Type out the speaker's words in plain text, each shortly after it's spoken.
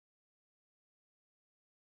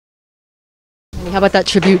How about that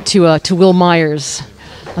tribute to Wil Myers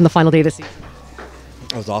on the final day of the season?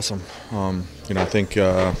 That was awesome. I think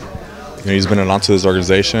he's been a lot to this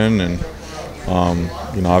organization, and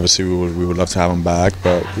obviously we would love to have him back,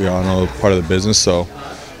 but we all know part of the business. So,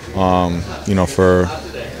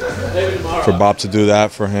 for Bob to do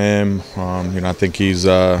that for him, I think he's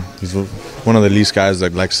one of the least guys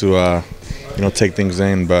that likes to take things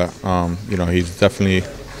in, but he's definitely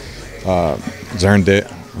he's earned it.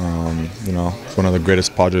 It's one of the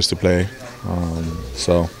greatest Padres to play.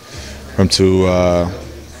 So for him to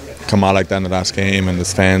come out like that in the last game, and the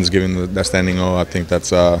fans giving that standing O, I think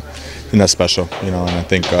that's special. And I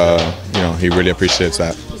think he really appreciates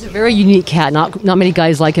that. He's a very unique cat. Not many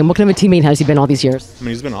guys like him. What kind of a teammate has he been all these years? I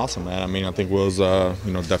mean, he's been awesome, man. I mean, I think Wil's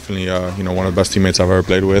definitely one of the best teammates I've ever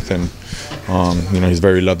played with, and he's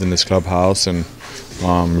very loved in this clubhouse and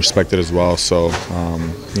respected as well. So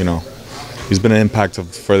he's been an impact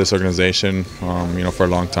for this organization, for a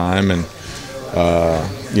long time, and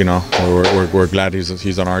we're glad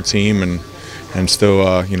he's on our team, and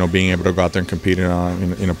still being able to go out there and compete in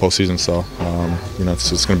a postseason. So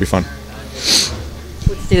it's going to be fun.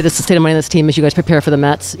 What's the state of mind of this team as you guys prepare for the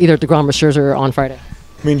Mets, either at DeGrom or Scherzer on Friday?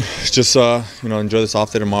 I mean, just enjoy this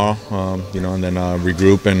off day tomorrow, and then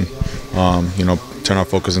regroup and turn our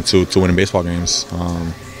focus into winning baseball games.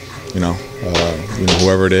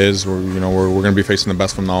 Whoever it is, we're going to be facing the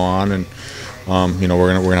best from now on, and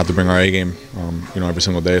we're gonna have to bring our A game, every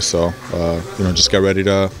single day. So just get ready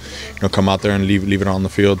to come out there and leave it on the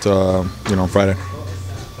field, on Friday.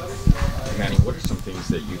 Manny, what are some things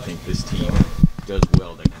that you think this team does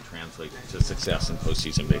well that can translate to success in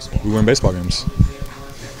postseason baseball? We win baseball games.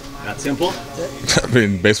 That simple? I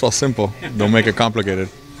mean, baseball's simple. Don't make it complicated.